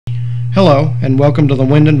Hello, and welcome to the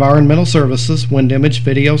Wind Environmental Services Wind Image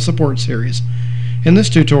Video Support Series. In this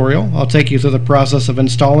tutorial, I'll take you through the process of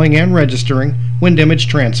installing and registering Wind Image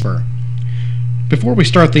Transfer. Before we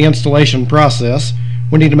start the installation process,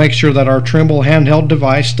 we need to make sure that our Trimble handheld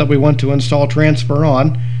device that we want to install transfer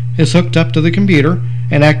on is hooked up to the computer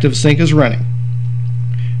and ActiveSync is running.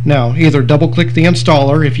 Now, either double-click the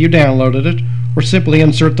installer if you downloaded it, or simply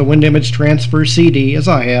insert the Wind Image Transfer CD, as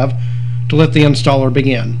I have, to let the installer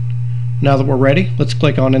begin. Now that we're ready, let's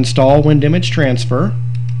click on Install Wind Image Transfer.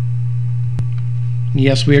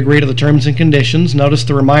 Yes, we agree to the terms and conditions. Notice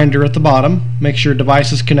the reminder at the bottom. Make sure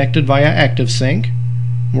device is connected via ActiveSync.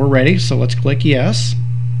 We're ready, so let's click Yes.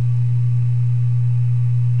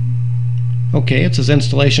 Okay, it says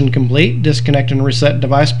installation complete. Disconnect and reset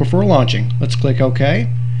device before launching. Let's click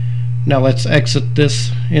OK. Now let's exit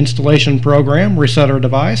this installation program, reset our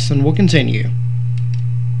device, and we'll continue.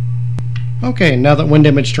 Okay, now that Wind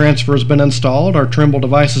Image Transfer has been installed, our Trimble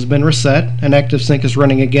device has been reset, and ActiveSync is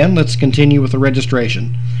running again. Let's continue with the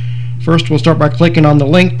registration. First, we'll start by clicking on the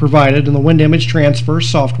link provided in the Wind Image Transfer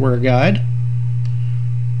software guide.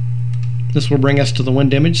 This will bring us to the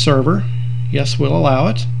Wind Image server. Yes, we'll allow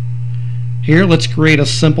it. Here, let's create a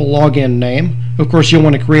simple login name. Of course, you'll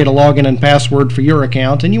want to create a login and password for your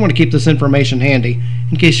account, and you want to keep this information handy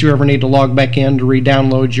in case you ever need to log back in to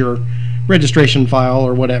re-download your registration file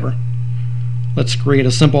or whatever. Let's create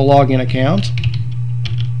a simple login account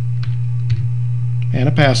and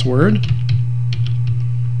a password.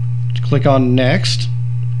 Click on Next.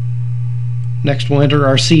 Next, we'll enter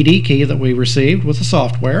our CD key that we received with the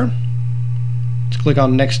software. Let's click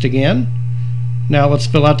on Next again. Now let's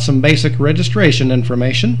fill out some basic registration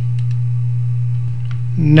information.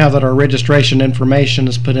 Now that our registration information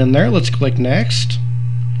is put in there, let's click Next.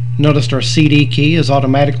 Notice our CD key is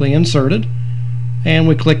automatically inserted, and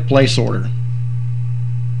we click Place Order.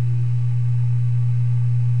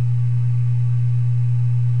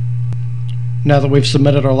 Now that we've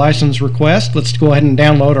submitted our license request, let's go ahead and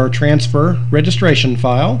download our transfer registration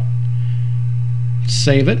file.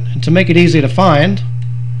 Save it. And to make it easy to find,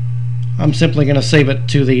 I'm simply going to save it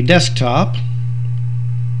to the desktop.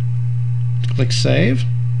 Click Save.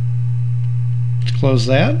 Let's close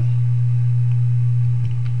that.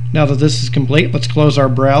 Now that this is complete, let's close our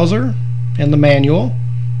browser and the manual.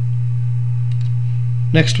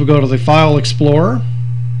 Next, we'll go to the File Explorer,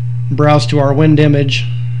 browse to our Wind Image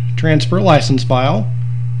Transfer license file.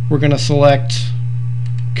 We're going to select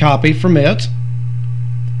Copy from it.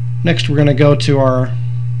 Next, we're going to go to our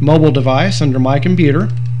mobile device under My Computer.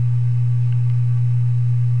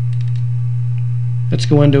 Let's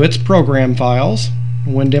go into its program files,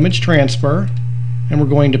 Wind Image Transfer, and we're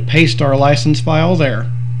going to paste our license file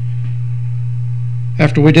there.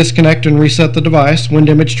 After we disconnect and reset the device, Wind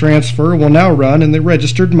Image Transfer will now run in the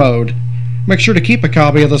registered mode. Make sure to keep a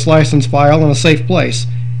copy of this license file in a safe place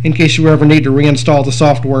in case you ever need to reinstall the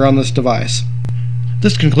software on this device.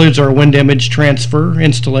 This concludes our Wind Image Transfer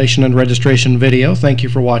installation and registration video. Thank you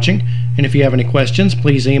for watching, and if you have any questions,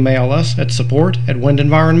 please email us at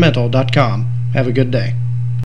support@windenvironmental.com. Have a good day.